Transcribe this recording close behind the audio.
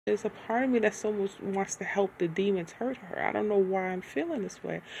There's a part of me that almost wants to help the demons hurt her. I don't know why I'm feeling this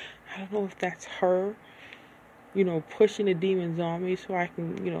way. I don't know if that's her, pushing the demons on me so I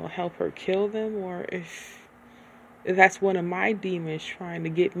can, help her kill them, or if that's one of my demons trying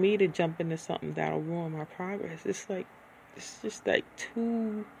to get me to jump into something that'll ruin my progress. It's just like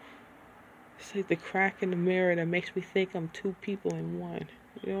it's like the crack in the mirror that makes me think I'm two people in one.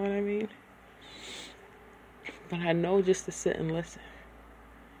 You know what I mean? But I know just to sit and listen.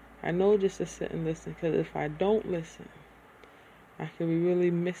 Because if I don't listen, I could be really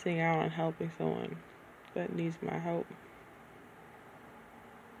missing out on helping someone that needs my help.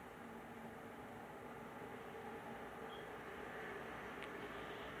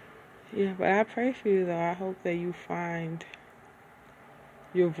 Yeah, but I pray for you, though. I hope that you find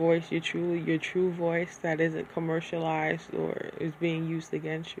your voice, your true voice that isn't commercialized or is being used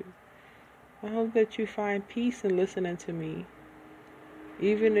against you. I hope that you find peace in listening to me.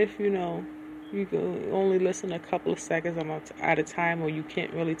 Even if, you can only listen a couple of seconds at a time, or you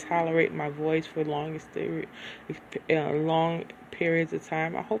can't really tolerate my voice for long periods of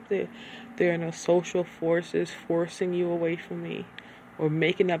time. I hope that there are no social forces forcing you away from me or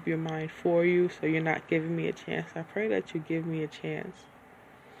making up your mind for you so you're not giving me a chance. I pray that you give me a chance.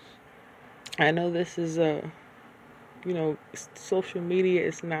 I know this is social media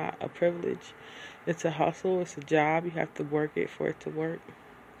is not a privilege. It's a hustle. It's a job. You have to work it for it to work.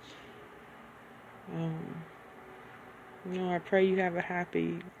 I pray you have a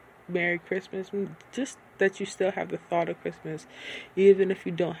happy, Merry Christmas. Just that you still have the thought of Christmas, even if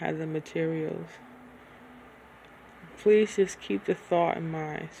you don't have the materials. Please just keep the thought in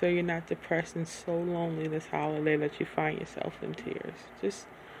mind so you're not depressed and so lonely this holiday that you find yourself in tears. Just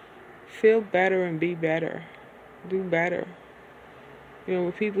feel better and be better. Do better.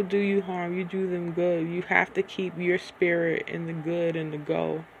 When people do you harm, you do them good. You have to keep your spirit in the good and the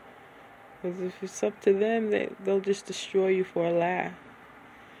go. Because if it's up to them, they'll just destroy you for a laugh.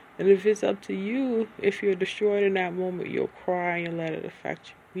 And if it's up to you, if you're destroyed in that moment, you'll cry and let it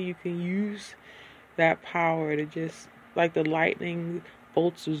affect you. You can use that power to just, like the lightning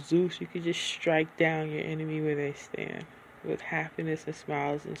bolts of Zeus, you can just strike down your enemy where they stand with happiness and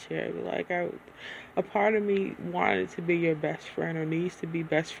smiles and cheer. Like a part of me wanted to be your best friend or needs to be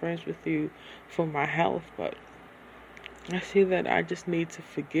best friends with you for my health, but I see that I just need to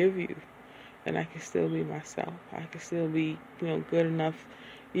forgive you. And I can still be myself. I can still be, good enough.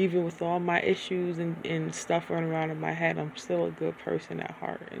 Even with all my issues and stuff running around in my head, I'm still a good person at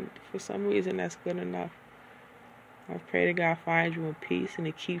heart. And for some reason, that's good enough. I pray that God finds you in peace, and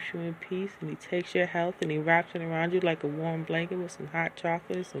He keeps you in peace, and He takes your health, and He wraps it around you like a warm blanket with some hot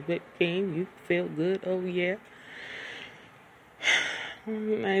chocolate and some whipped cream. You feel good, oh yeah.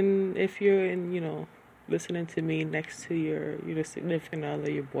 And if you're in, listening to me next to your significant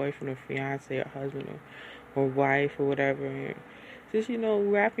other, your boyfriend or fiance or husband or wife or whatever, just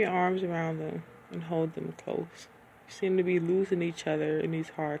wrap your arms around them and hold them close. You seem to be losing each other in these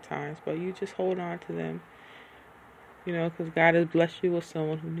hard times, but you just hold on to them, because God has blessed you with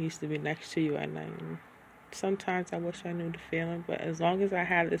someone who needs to be next to you at night. And sometimes I wish I knew the feeling, but as long as I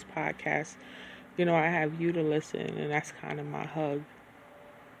have this podcast, I have you to listen, and that's kind of my hug,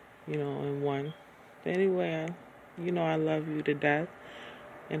 in one. But anyway, I love you to death,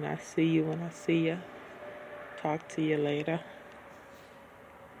 and I see you when I see you. Talk to you later.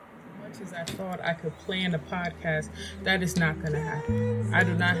 As much as I thought I could plan a podcast, that is not going to happen. I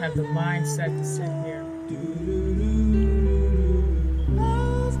do not have the mindset to sit here.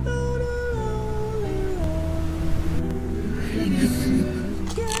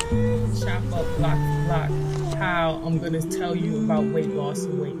 Chop up block for block how I'm going to tell you about weight loss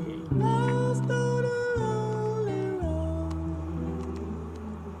and weight gain.